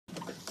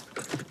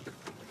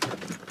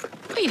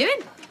are you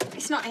doing?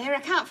 It's not here. I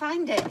can't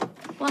find it.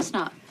 Well, that's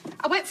not.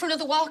 I went for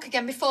another walk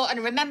again before and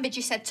I remembered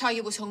you said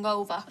Toya was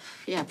hungover.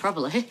 Yeah,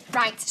 probably.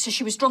 Right, so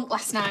she was drunk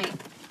last night.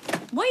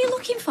 What are you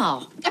looking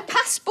for? A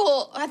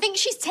passport. I think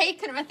she's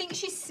taken her. I think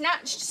she's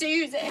snatched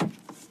Susie.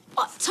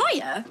 What,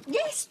 Toya?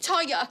 Yes,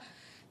 Toya.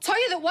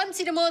 Toya that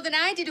wanted her more than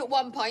I did at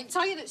one point.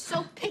 Toya that's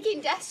so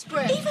pigging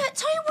desperate. Eva,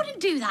 Toya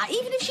wouldn't do that,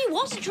 even if she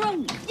was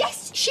drunk.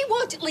 Yes, she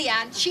would,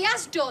 Leanne. She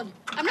has done.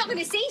 I'm not going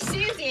to see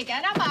Susie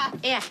again, am I?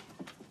 Yeah.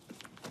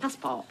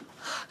 Passport.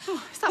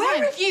 Oh, is that Where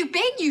mine? have you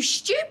been, you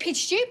stupid,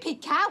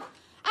 stupid cow?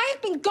 I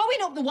have been going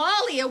up the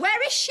wall here.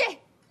 Where is she?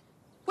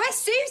 Where's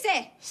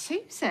Susie?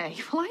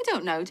 Susie? Well, I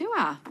don't know, do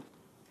I?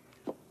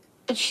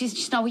 She's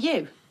just not with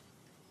you?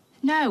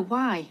 No,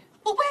 why?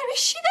 Well, where is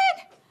she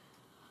then?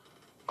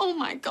 Oh,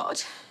 my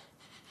God.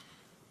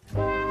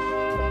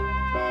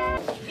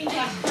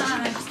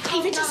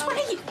 Eva, just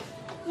wait.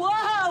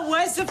 Whoa,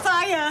 where's the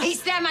fire?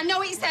 It's them. I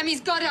know it's them.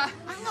 He's got her.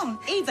 Hang on,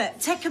 Eva,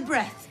 take a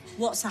breath.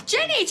 What's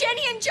happening?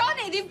 Jenny and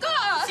Johnny, they've got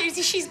her.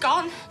 Susie, she's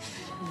gone.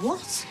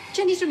 What?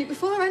 Jenny's done it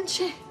before, hasn't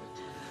she?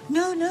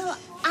 No,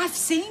 I've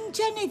seen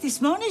Jenny this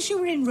morning. She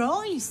were in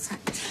Roy's.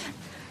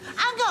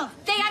 Hang on.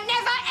 They are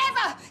never,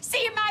 ever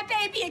seeing my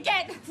baby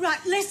again. Right,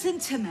 listen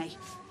to me.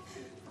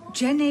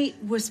 Jenny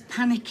was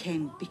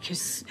panicking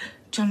because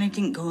Johnny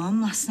didn't go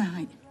home last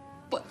night.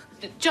 But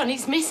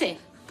Johnny's missing.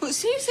 But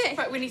Susie...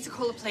 Right, we need to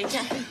call the police.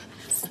 Yeah.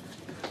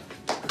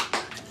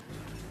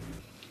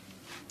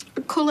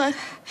 Colour.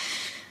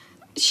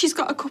 She's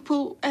got a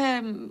couple,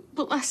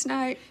 but last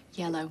night...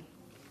 Yellow.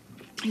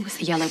 It was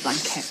the yellow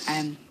blanket.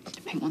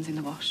 The pink one's in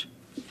the wash.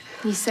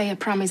 You say a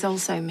pram is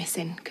also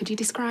missing. Could you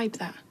describe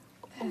that?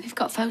 We've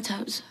got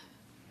photos.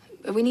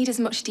 We need as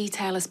much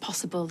detail as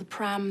possible. The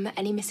pram,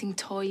 any missing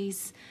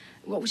toys.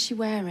 What was she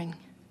wearing?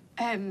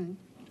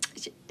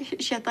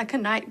 She had like a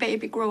night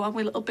baby grow on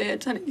with little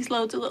birds on it. There's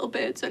loads of little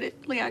birds on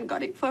it. Leanne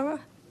got it for her.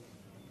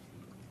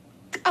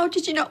 How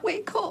did you not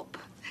wake up?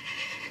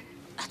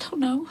 I don't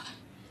know.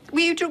 Were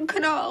you drunk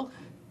and all?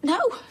 No.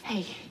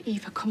 Hey,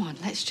 Eva, come on.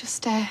 Let's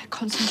just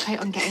concentrate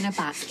on getting her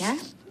back, yeah?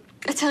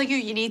 I tell you,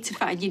 you need to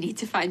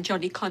find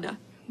Johnny Connor.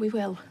 We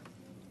will.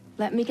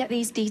 Let me get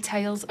these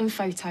details and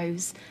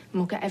photos,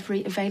 and we'll get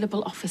every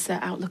available officer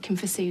out looking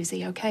for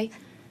Susie, OK?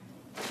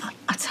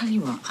 I tell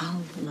you what,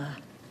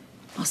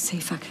 I'll see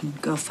if I can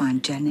go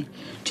find Jenny.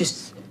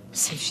 Just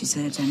see if she's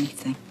heard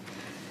anything.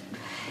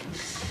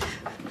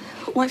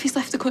 What if he's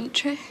left the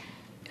country?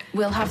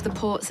 We'll have the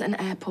ports and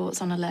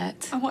airports on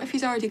alert. And what if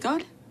he's already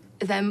gone?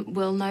 Then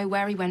we'll know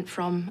where he went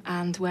from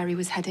and where he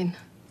was heading.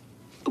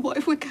 What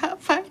if we can't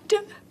find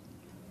him?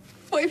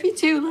 What if you're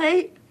too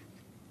late?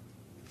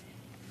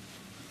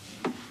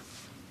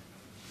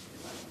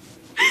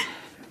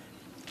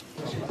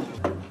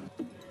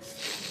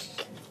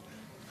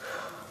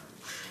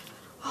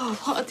 Oh,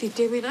 what are they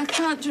doing? I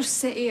can't just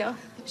sit here.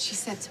 She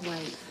said to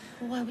wait.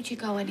 Well, where would you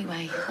go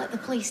anyway? Let the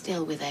police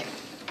deal with it.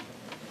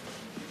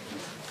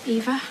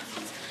 Eva,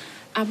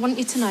 I want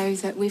you to know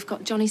that we've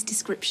got Johnny's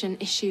description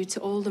issued to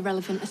all the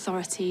relevant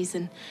authorities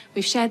and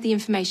we've shared the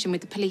information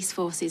with the police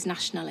forces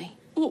nationally.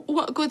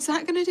 What good's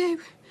that going to do?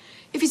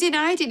 If he's in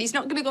hiding, he's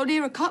not going to go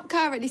near a cop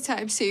car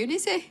anytime soon,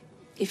 is he?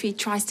 If he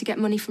tries to get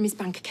money from his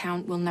bank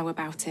account, we'll know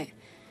about it.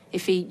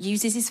 If he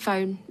uses his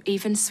phone,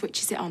 even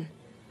switches it on.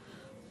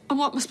 And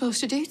what am I supposed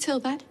to do till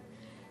then?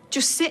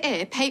 Just sit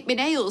here, paint my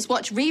nails,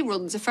 watch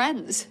reruns of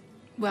Friends?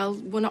 Well,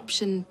 one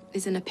option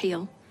is an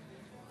appeal.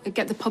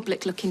 Get the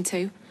public looking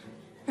too.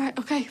 Right,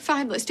 OK,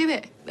 fine, let's do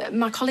it.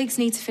 My colleagues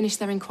need to finish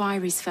their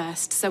inquiries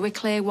first, so we're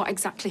clear what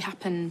exactly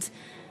happened.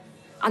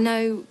 I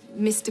know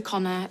Mr.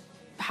 Connor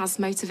has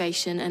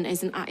motivation and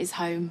isn't at his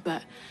home,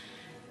 but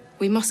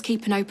we must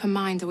keep an open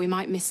mind or we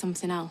might miss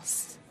something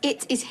else.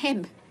 It is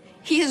him.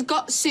 He has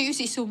got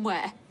Susie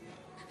somewhere.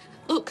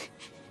 Look,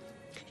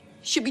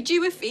 she'll be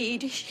due a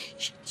feed.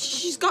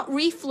 She's got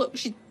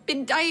reflux. She's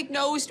been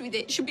diagnosed with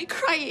it. She'll be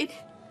crying.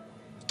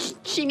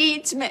 She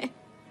needs me.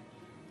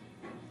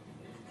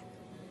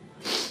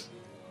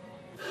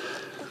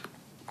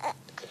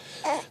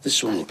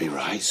 This one will be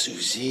right,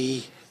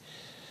 Susie.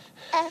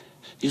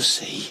 You'll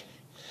see.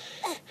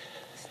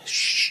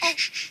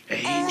 Shh,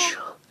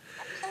 Angel.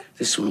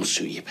 This one will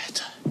suit you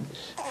better.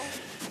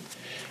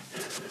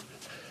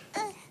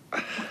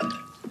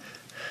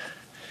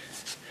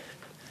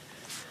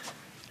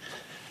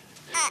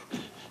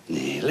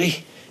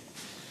 Nearly.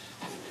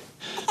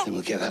 Then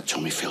we'll get that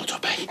tummy filled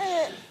up,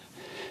 eh?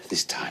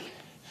 This time,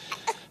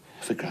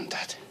 for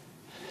Grandad.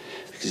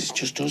 Because it's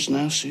just us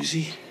now,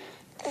 Susie.